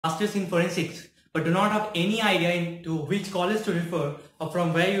Masters in Forensics but do not have any idea into which college to refer or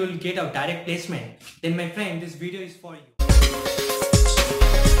from where you will get a direct placement, then my friend, this video is for you.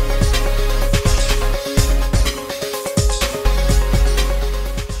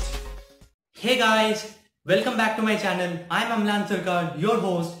 Hey guys, welcome back to my channel. I am TEERTHANKAR, your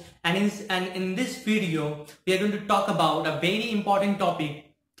host, and in this video we are going to talk about a very important topic,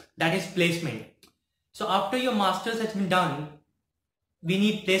 that is placement. So after your masters has been done, we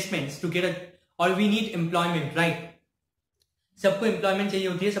need placements to get or we need employment, right? सबको employment चाहिए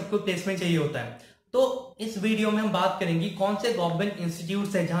होती है, सबको placement चाहिए होता है. तो इस वीडियो में हम बात करेंगे कौन से गवर्नमेंट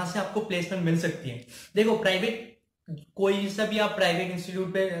इंस्टीट्यूट है जहां से आपको प्लेसमेंट मिल सकती है. देखो, प्राइवेट कोई सा भी आप प्राइवेट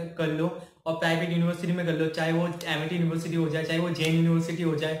इंस्टीट्यूट पे कर लो और प्राइवेट यूनिवर्सिटी में कर लो, चाहे वो एमआईटी यूनिवर्सिटी हो जाए, चाहे वो जैन यूनिवर्सिटी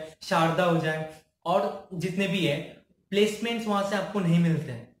हो जाए, शारदा हो जाए, और जितने भी है, प्लेसमेंट्स वहां से आपको नहीं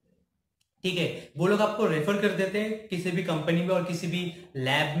मिलते हैं. ठीक है, वो लोग आपको रेफर कर देते हैं किसी भी कंपनी में और किसी भी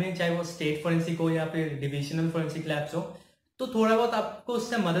लैब में, चाहे वो स्टेट फोरेंसिक हो या फिर डिविजनल फोरेंसिक लैब्स हो. तो थोड़ा बहुत आपको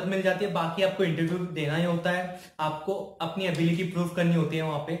उससे मदद मिल जाती है. बाकी आपको इंटरव्यू देना ही होता है, आपको अपनी एबिलिटी प्रूव करनी होती है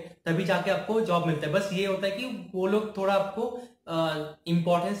वहां पे, तभी जाके आपको जॉब मिलता है. बस ये होता है कि वो लोग थोड़ा आपको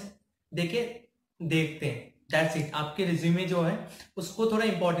इंपॉर्टेंस देके देखते हैं. That's it. आपके रिज्यूमे जो है उसको थोड़ा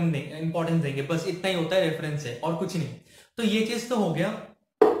इंपॉर्टेंस देंगे, बस इतना ही होता है रेफरेंस है और कुछ नहीं. तो ये चीज तो हो गया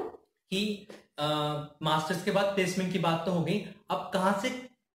कि मास्टर्स के बाद प्लेसमेंट की बात तो हो गई. अब कहां से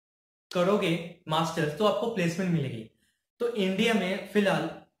करोगे मास्टर्स तो आपको प्लेसमेंट मिलेगी. तो इंडिया में फिलहाल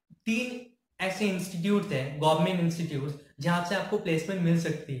 3 ऐसे इंस्टीट्यूट हैं, गवर्नमेंट इंस्टीट्यूट, जहां से आपको प्लेसमेंट मिल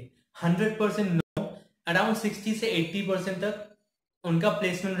सकती है. 100% नो, अराउंड 60 से 80% तक उनका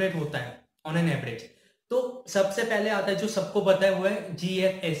प्लेसमेंट रेट होता है ऑन एन एवरेज. तो सबसे पहले आता है जो सबको पता है, वो है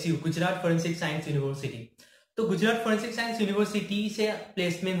GFSU, Gujarat forensic science university. तो गुजरात फोरेंसिक साइंस यूनिवर्सिटी से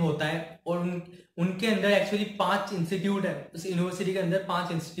प्लेसमेंट होता है और उनके अंदर एक्चुअली 5 इंस्टीट्यूट है. उस यूनिवर्सिटी के अंदर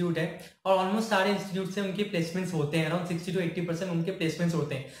 5 इंस्टीट्यूट है और ऑलमोस्ट सारे इंस्टीट्यूट से उनके प्लेसमेंट्स होते हैं. अराउंड 60 to 80% उनके प्लेसमेंट्स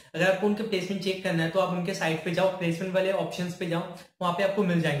होते हैं. अगर आपको उनके प्लेसमेंट चेक करना है तो आप उनके साइट पे जाओ, प्लेसमेंट वाले ऑप्शंस पे जाओ, वहां पे आपको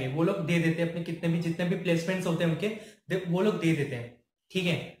मिल जाएंगे. वो लोग दे देते हैं अपने जितने भी प्लेसमेंट्स होते हैं उनके, वो लोग दे देते हैं. ठीक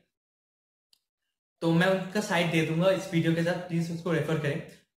है, तो मैं उनका साइट दे दूंगा इस वीडियो के साथ, प्लीज उसको रेफर करें.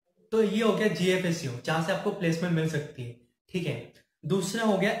 तो ये हो गया GFSU, जहां से आपको प्लेसमेंट मिल सकती है. ठीक है, दूसरा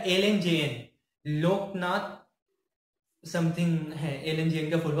हो गया LNJN, लोकनाथ समथिंग है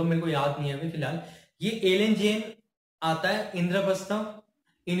LNJN का फुल फॉर्म, मेरे को याद नहीं है अभी फिलहाल. ये LNJN आता है इंद्रप्रस्थ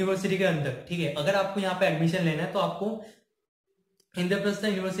यूनिवर्सिटी के अंदर. ठीक है, अगर आपको यहाँ पे एडमिशन लेना है तो आपको इंद्रप्रस्थ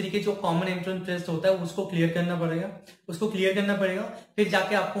यूनिवर्सिटी के जो कॉमन एंट्रेंस टेस्ट होता है उसको क्लियर करना पड़ेगा, फिर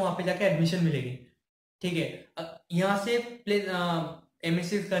जाके आपको वहां पे जाके एडमिशन मिलेगी. ठीक है, यहाँ से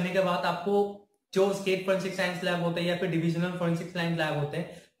MSc करने के बाद आपको जो स्टेट फोरेंसिक साइंस लैब होता है या फिर डिविजनल फोरेंसिक साइंस लैब होते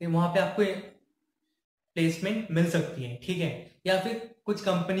हैं, वहां पे आपको प्लेसमेंट मिल सकती है. ठीक है, या फिर कुछ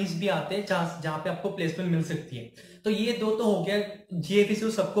कंपनीज भी आते हैं जहां पे आपको प्लेसमेंट मिल सकती है. तो ये दो तो हो गया.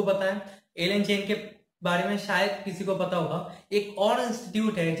 GFSU सबको पता है. LNJN के बारे में शायद किसी को पता होगा. एक और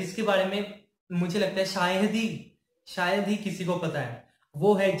इंस्टीट्यूट है जिसके बारे में मुझे लगता है शायद ही किसी को पता है,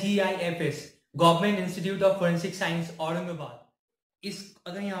 वो है GIFS, government institute of forensic science Aurangabad.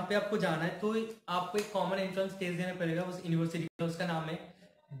 अगर यहाँ पे आपको जाना है तो आपको एक कॉमन एंट्रेंस टेस्ट देना पड़ेगा उस यूनिवर्सिटी का. उसका नाम है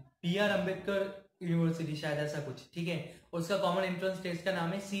BR अम्बेडकर यूनिवर्सिटी, शायद ऐसा कुछ. ठीक है, उसका कॉमन एंट्रेंस टेस्ट का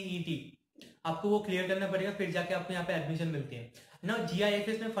नाम है CET. आपको वो क्लियर करना पड़ेगा, फिर जाके आपको यहाँ पे एडमिशन मिलती है ना.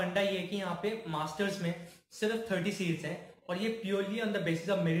 GIFS में फंडा ये है कि यहाँ पे मास्टर्स में सिर्फ 30 सीट्स है और ये purely on the basis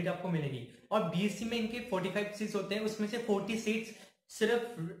of merit आपको मिलेगी. और BSc में इनके 45 सीट्स होते हैं, उसमें से 40 सीट्स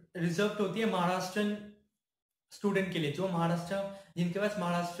सिर्फ रिजर्व होती है महाराष्ट्र स्टूडेंट के लिए, जो जिनके पास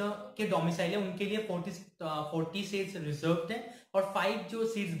महाराष्ट्र के डोमिसाइल है उनके लिए 40 सीट्स रिजर्व्ड है. और 5 जो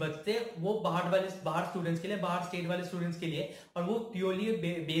सीट्स बचते हैं वो बाहर स्टूडेंट्स के लिए, बाहर स्टेट वाले स्टूडेंट्स के लिए, और वो प्योरली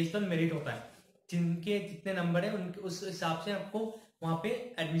बेस्ड ऑन मेरिट होता है. जिनके जितने नंबर है उनके उस हिसाब से आपको वहां पे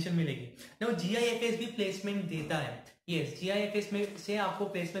एडमिशन मिलेगी. now GIFS भी प्लेसमेंट देता है. यस, GIFS में से आपको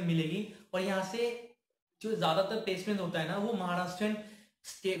प्लेसमेंट मिलेगी. और यहाँ से जो ज्यादातर प्लेसमेंट होता है ना, वो Maharashtra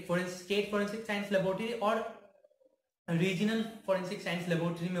state forensic science laboratory और रीजनल फोरेंसिक साइंस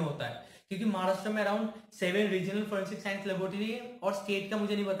लेबोरेटरी में होता है. क्योंकि महाराष्ट्र में around 7 regional forensic science laboratory है और स्टेट का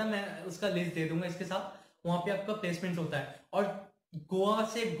मुझे नहीं पता, मैं उसका लिस्ट दे दूंगा इसके साथ. वहां पे आपका प्लेसमेंट होता है. और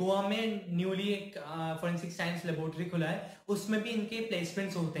गोवा में न्यूली एक फोरेंसिक साइंस लेबोरेटरी खुला है, उसमें भी इनके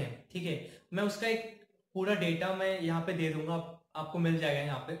प्लेसमेंट्स होते हैं. ठीक है, मैं उसका एक पूरा डेटा मैं यहाँ पे दे दूंगा, आपको मिल जाएगा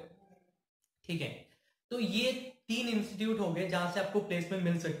यहाँ पे. ठीक है, तो ये 3 इंस्टीट्यूट हो गए जहां से आपको प्लेसमेंट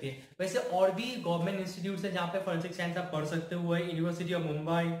मिल सकती है. वैसे और भी गवर्नमेंट इंस्टीट्यूट है जहां पे फोरेंसिक साइंस आप पढ़ सकते हो. यूनिवर्सिटी ऑफ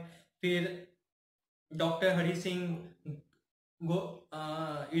मुंबई, फिर डॉक्टर हरि सिंह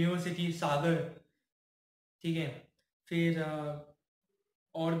यूनिवर्सिटी सागर. ठीक है, फिर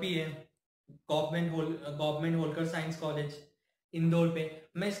और भी है, government Holkar science college Indore पे।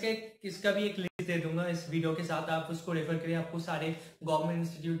 मैं इसका भी एक लिस्ट दे दूंगा इस वीडियो के साथ, आप उसको रेफर करिए। आपको सारे गवर्नमेंट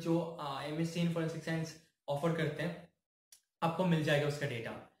इंस्टीट्यूट जो MSc in forensic science offer करते हैं आपको मिल जाएगा उसका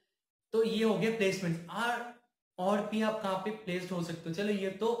डेटा। तो ये हो गया प्लेसमेंट। और भी आप कहाँ पे प्लेस्ड हो सकते हो, चलो ये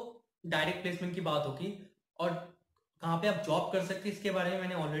तो डायरेक्ट प्लेसमेंट की बात होगी। और कहाँ पे आप जॉब कर सकते हैं इसके बारे में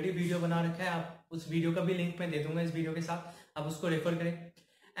मैंने ऑलरेडी वीडियो बना रखा है, आप उस वीडियो का भी लिंक मैं दे दूंगा इस वीडियो के साथ, आप उसको रेफर करें।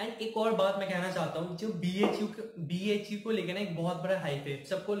 एंड एक और बात मैं कहना चाहता हूँ, जो BHU को लेकर ना एक बहुत बड़ा हाइप है।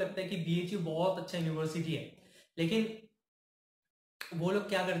 सबको लगता है कि BHU बहुत अच्छा यूनिवर्सिटी है, लेकिन वो लोग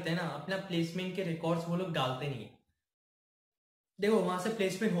क्या करते हैं ना, अपना प्लेसमेंट के रिकॉर्ड्स वो लोग डालते नहीं है। देखो वहां से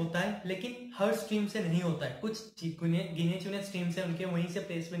प्लेसमेंट होता है लेकिन हर स्ट्रीम से नहीं होता है, कुछ गिने चुने स्ट्रीम से उनके वहीं से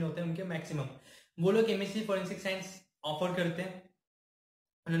प्लेसमेंट होते हैं उनके मैक्सिमम। वो लोग MSc फॉरेंसिक साइंस ऑफर करते हैं,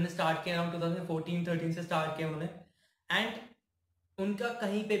 उन्होंने स्टार्ट किया अराउंड 2014-13 से स्टार्ट किया उन्होंने। एंड उनका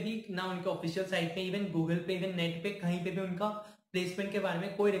कहीं पे भी ना उनके ऑफिशियल साइट पे, इवन गूगल पे, इवन नेट पे कहीं पे भी उनका प्लेसमेंट के बारे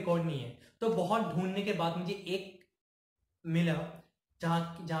में कोई रिकॉर्ड नहीं है। तो बहुत ढूंढने के बाद मुझे एक मिला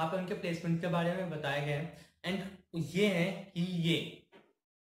जहां पे उनके प्लेसमेंट के बारे में बताया गया है। एंड ये है कि ये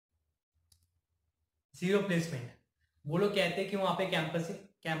 0 प्लेसमेंट। वो लोग कहते हैं कि वहां पे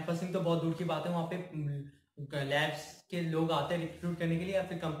कैंपसिंग तो बहुत दूर की बात है, वहां पे लैब्स के लोग आते हैं रिक्रूट करने के लिए या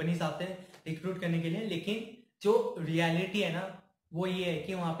फिर कंपनीज आते हैं रिक्रूट करने के लिए, लेकिन जो रियलिटी है ना वो ये है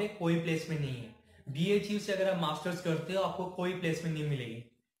कि वहां पे कोई प्लेसमेंट नहीं है। BHU से अगर आप मास्टर्स करते हो आपको कोई प्लेसमेंट नहीं मिलेगी,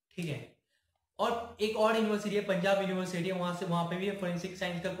 ठीक है। और एक और यूनिवर्सिटी है पंजाब यूनिवर्सिटी है, वहां पे भी फॉरेंसिक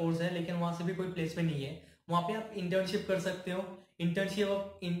साइंस का कोर्स है, लेकिन वहां से भी कोई प्लेसमेंट नहीं है। वहां पे आप इंटर्नशिप कर सकते हो,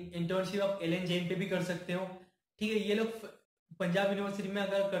 इंटर्नशिप आप LNJN पे भी कर सकते हो, ठीक है। ये लोग पंजाब यूनिवर्सिटी में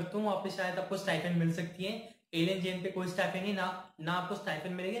अगर करते हो वहां पे शायद आपको स्टाइपेंड मिल सकती है, LNJN पे कोई स्टाइपेंड नहीं, ना आपको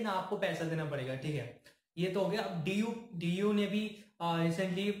स्टाइपेंड मिलेगा ना आपको पैसा देना पड़ेगा, ठीक है। ये तो हो गया। अब DU ने भी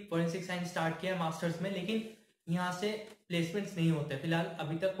रिसेंटली फॉरेंसिक साइंस स्टार्ट किया मास्टर्स में, लेकिन यहाँ से प्लेसमेंट्स नहीं होते फिलहाल,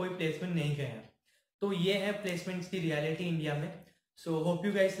 अभी तक कोई प्लेसमेंट नहीं गए हैं। तो ये है प्लेसमेंट्स की रियलिटी इंडिया में। So hope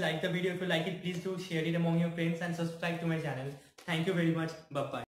you guys like the video. If you like it, please do share it among your friends and subscribe to my channel. Thank you very much. Bye bye.